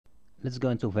let's go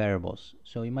into variables.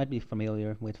 So you might be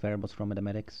familiar with variables from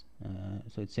mathematics.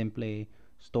 So it simply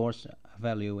stores a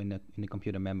value in the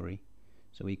computer memory.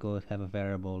 So we could have a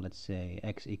variable, let's say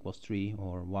x equals 3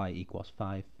 or y equals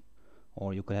 5,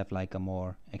 or you could have like a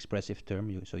more expressive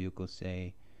term. So you could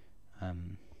say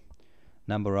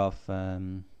number of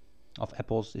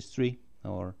apples is 3,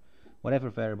 or whatever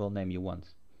variable name you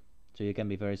want. So you can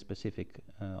be very specific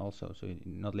also, so you're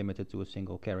not limited to a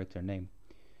single character name.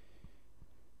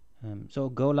 So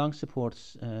Golang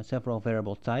supports several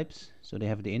variable types. So they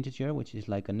have the integer, which is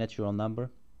like a natural number.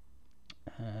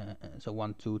 So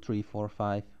 1, 2, 3, 4,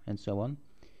 5, and so on.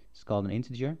 It's called an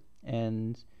integer,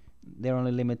 and they're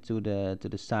only limited to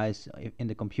the size in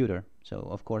the computer. So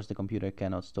of course the computer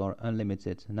cannot store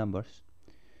unlimited numbers.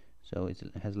 So it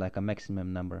has like a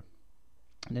maximum number.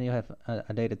 And then you have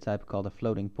a data type called a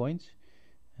floating point.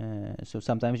 So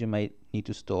sometimes you may need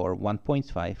to store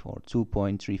 1.5 or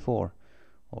 2.34,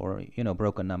 or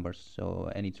broken numbers.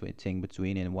 So anything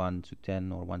between in 1 to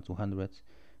 10 or 1 to 100,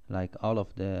 like all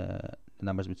of the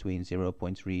numbers between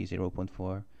 0.3,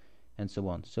 0.4, and so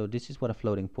on. So this is what a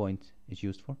floating point is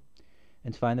used for.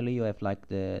 And finally, you have like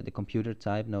the computer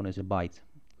type known as a byte.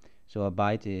 So a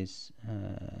byte is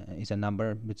a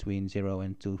number between 0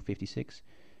 and 256,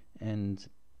 and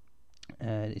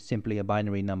it's simply a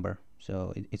binary number.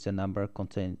 So it's a number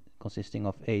consisting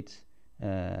of 8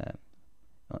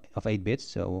 bits,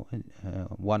 so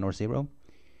 1 or 0.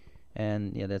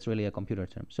 And yeah, that's really a computer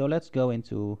term. So let's go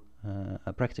into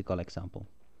a practical example.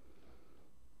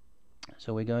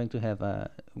 So we're going to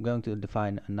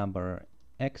define a number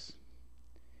x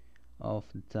of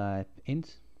the type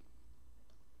int.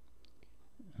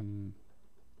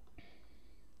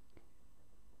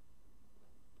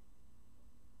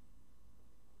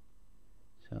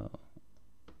 So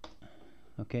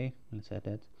okay, let's add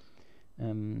that,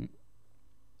 and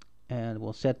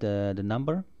we'll set the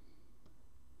number,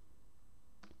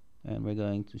 and we're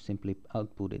going to simply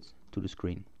output it to the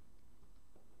screen.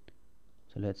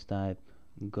 So let's type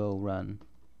go run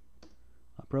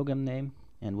a program name,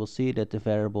 and we'll see that the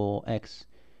variable x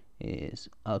is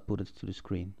outputted to the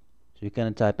screen. So you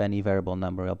can type any variable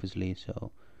number, obviously.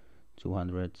 So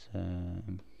 200,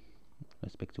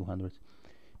 let's pick 200,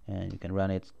 and you can run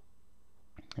it,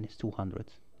 and it's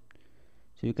 200.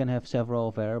 So you can have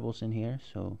several variables in here.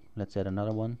 So let's add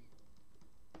another one.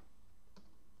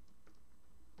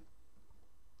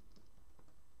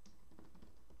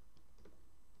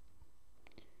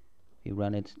 If you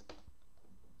run it,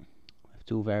 I have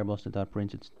 2 variables that are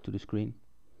printed to the screen.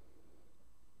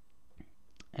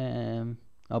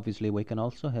 Obviously we can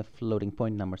also have floating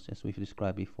point numbers, as we've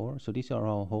described before. So these are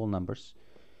all whole numbers,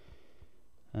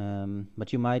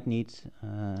 but you might need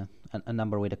a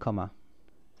number with a comma.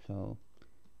 So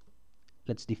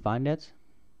let's define that.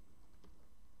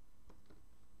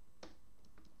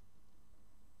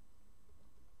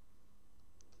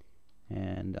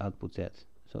 And output that.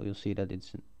 So you'll see that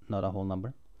it's not a whole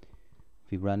number.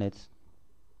 If we run it,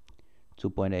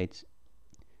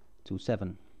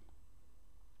 2.827.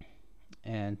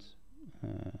 And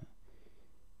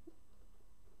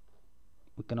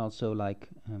we can also like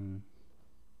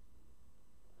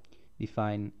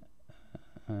define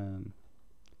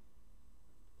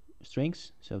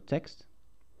strings, so text.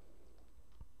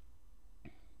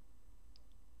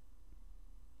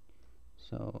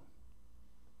 So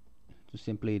to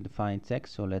simply define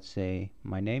text, so let's say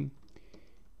my name,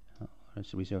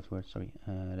 it's a reserved word, sorry,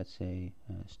 let's say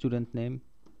student name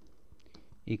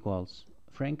equals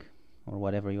Frank, or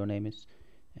whatever your name is,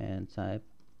 and type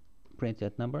print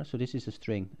that number. So this is a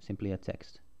string, simply a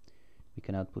text. We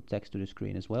can output text to the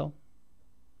screen as well.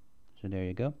 So there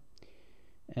you go.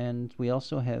 And we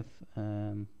also have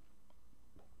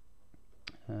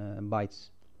bytes.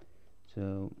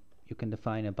 So you can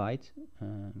define a byte.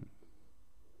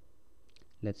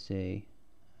 Let's say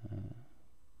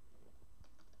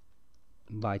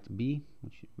byte B,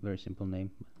 which is a very simple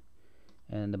name.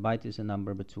 And the byte is a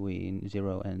number between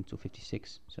 0 and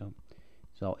 256. So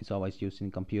it's always used in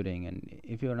computing. And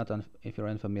if you're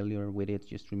unfamiliar with it,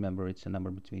 just remember it's a number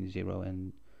between 0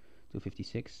 and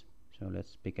 256. So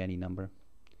let's pick any number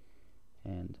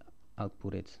and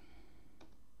output it.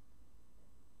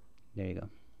 There you go.